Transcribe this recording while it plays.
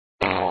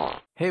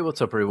Hey,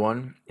 what's up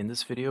everyone? In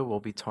this video, we'll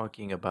be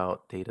talking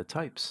about data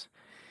types.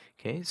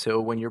 Okay,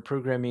 so when you're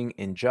programming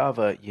in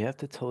Java, you have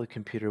to tell the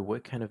computer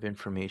what kind of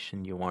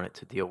information you want it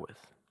to deal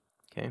with.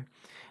 Okay,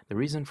 the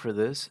reason for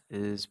this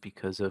is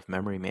because of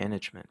memory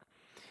management.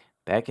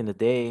 Back in the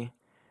day,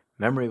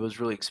 memory was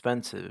really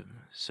expensive,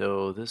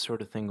 so this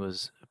sort of thing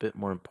was a bit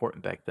more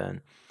important back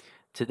then.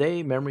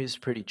 Today, memory is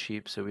pretty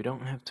cheap, so we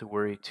don't have to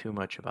worry too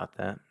much about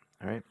that.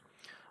 All right,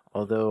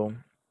 although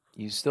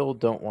you still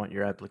don't want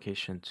your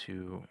application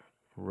to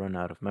run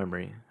out of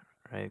memory,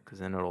 right? Because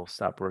then it'll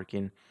stop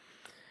working.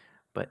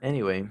 But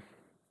anyway,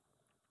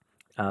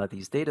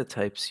 these data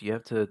types, you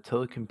have to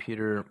tell the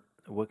computer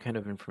what kind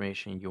of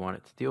information you want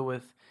it to deal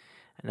with.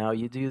 Now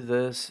you do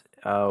this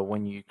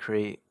when you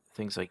create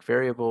things like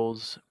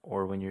variables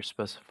or when you're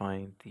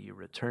specifying the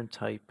return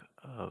type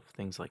of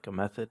things like a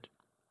method.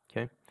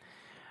 Okay.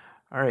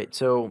 All right,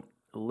 so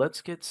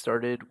let's get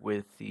started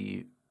with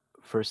the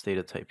first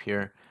data type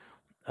here.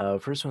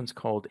 First one's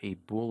called a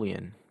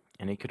Boolean,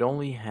 and it could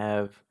only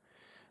have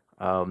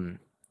um,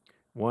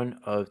 one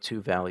of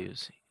two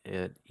values,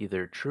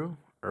 either true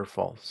or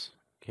false.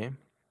 Okay.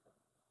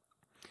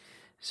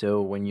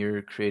 So when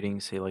you're creating,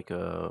 say, like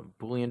a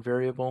Boolean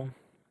variable,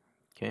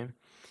 okay,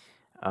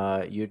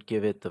 you'd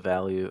give it the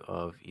value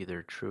of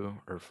either true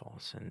or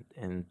false,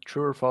 and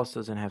true or false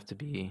doesn't have to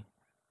be,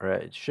 or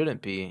it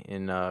shouldn't be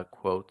in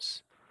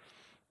quotes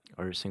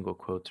or single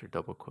quotes or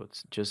double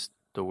quotes. Just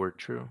the word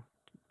true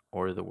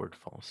or the word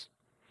false.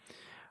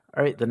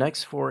 All right, the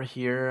next four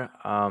here,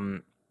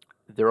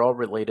 they're all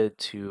related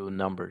to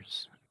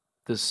numbers.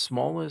 The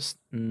smallest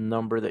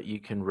number that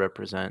you can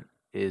represent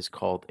is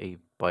called a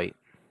byte,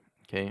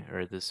 okay,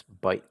 or this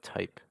byte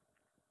type.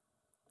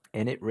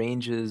 And it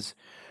ranges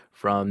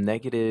from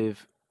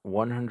negative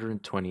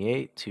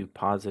 128 to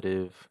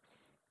positive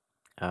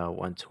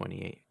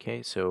 128,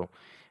 okay? So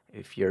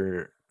if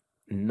your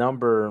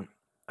number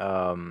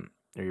or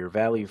your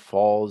value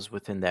falls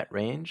within that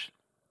range,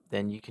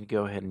 then you can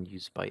go ahead and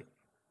use byte,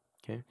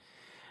 okay?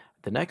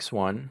 The next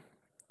one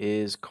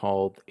is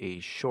called a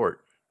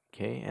short,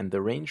 okay? And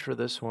the range for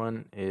this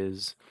one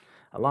is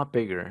a lot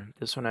bigger.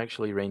 This one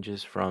actually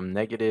ranges from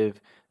negative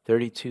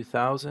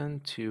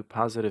 32,000 to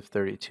positive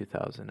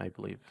 32,000, I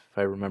believe, if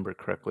I remember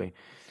correctly.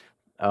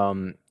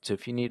 So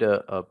if you need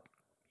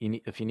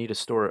if you need to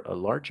store a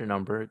larger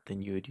number,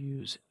 then you would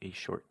use a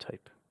short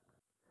type.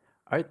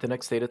 All right, the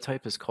next data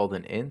type is called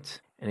an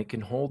int, and it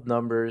can hold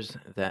numbers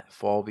that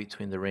fall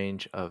between the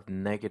range of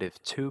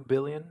negative 2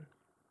 billion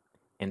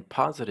and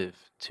positive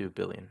 2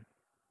 billion.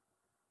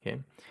 Okay.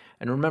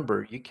 And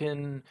remember, you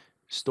can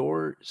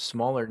store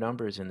smaller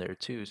numbers in there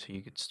too. So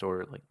you could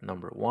store like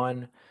number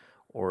 1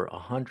 or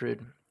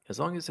 100, as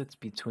long as it's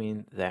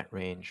between that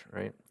range,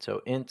 right?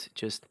 So int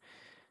just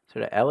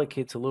sort of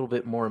allocates a little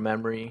bit more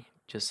memory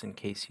just in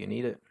case you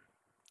need it.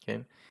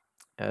 Okay.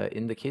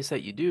 In the case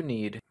that you do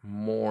need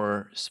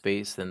more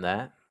space than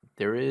that,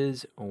 there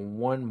is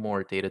one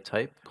more data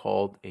type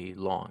called a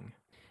long.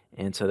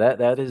 And so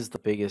that is the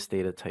biggest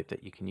data type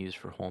that you can use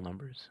for whole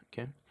numbers.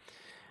 Okay.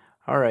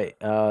 All right.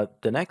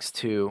 The next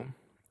two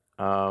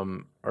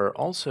are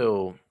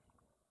also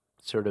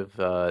sort of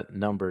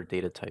number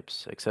data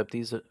types, except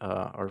these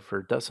are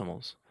for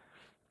decimals.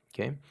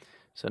 Okay.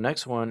 So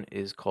next one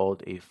is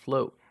called a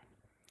float.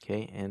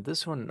 Okay. And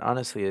this one,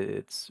 honestly,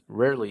 it's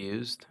rarely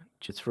used.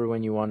 Just for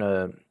when you want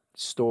to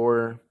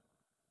store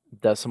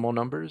decimal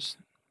numbers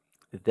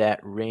that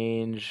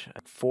range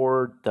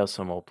 4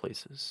 decimal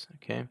places.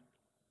 Okay.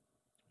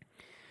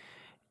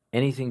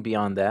 Anything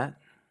beyond that,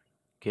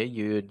 okay,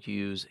 you'd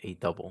use a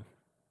double.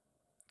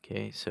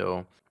 Okay.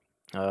 So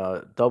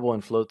double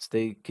and floats,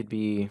 they could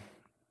be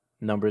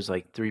numbers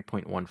like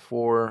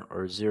 3.14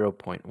 or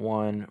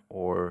 0.1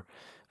 or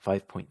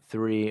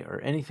 5.3 or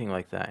anything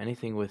like that,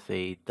 anything with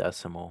a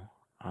decimal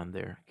on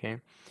there,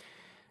 okay?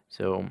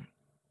 So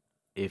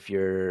if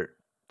your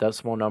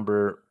decimal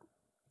number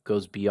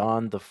goes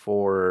beyond the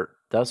 4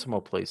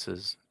 decimal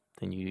places,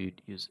 then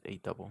you'd use a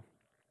double.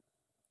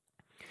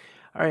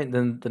 All right,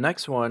 then the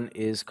next one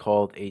is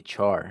called a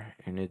char,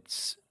 and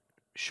it's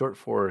short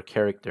for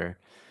character.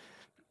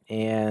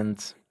 And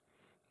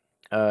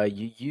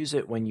you use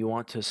it when you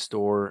want to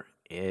store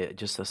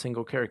just a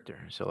single character.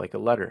 So like a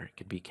letter, it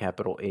could be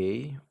capital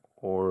A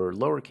or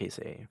lowercase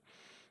a,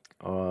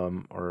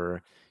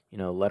 or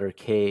letter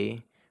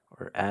K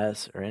or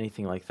S or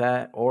anything like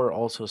that, or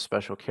also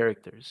special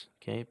characters.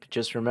 Okay, but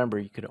just remember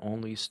you could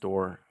only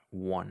store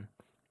one,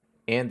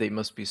 and they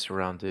must be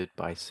surrounded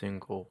by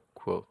single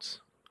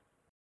quotes.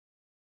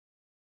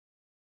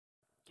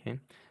 Okay,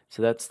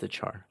 so that's the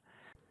char.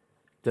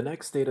 The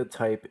next data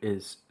type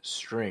is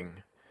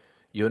string.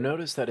 You'll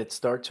notice that it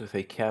starts with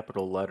a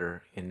capital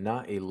letter and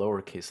not a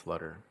lowercase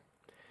letter.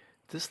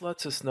 This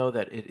lets us know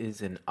that it is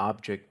an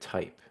object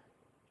type.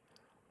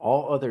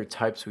 All other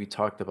types we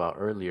talked about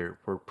earlier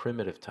were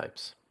primitive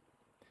types.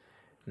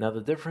 Now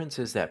the difference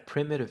is that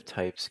primitive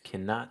types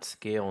cannot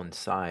scale in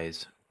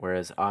size,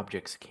 whereas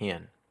objects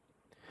can.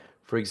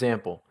 For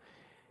example,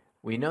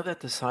 we know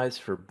that the size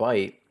for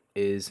byte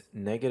is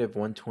negative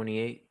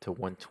 128 to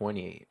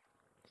 128.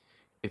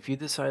 If you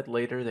decide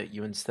later that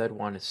you instead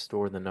want to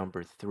store the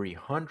number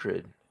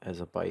 300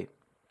 as a byte,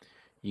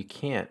 you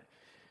can't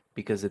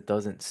because it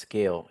doesn't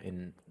scale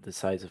in the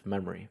size of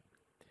memory.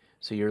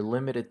 So you're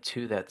limited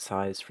to that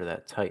size for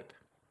that type.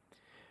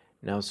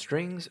 Now,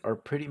 strings are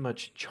pretty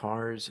much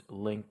chars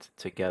linked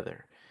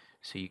together.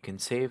 So you can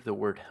save the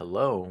word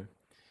hello,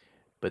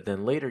 but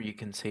then later you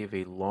can save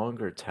a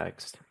longer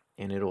text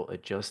and it'll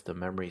adjust the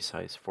memory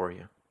size for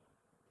you.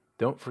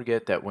 Don't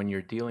forget that when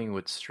you're dealing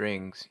with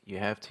strings, you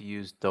have to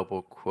use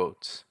double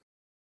quotes.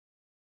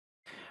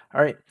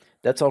 All right,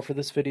 that's all for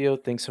this video.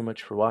 Thanks so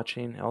much for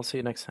watching. I'll see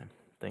you next time.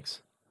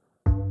 Thanks.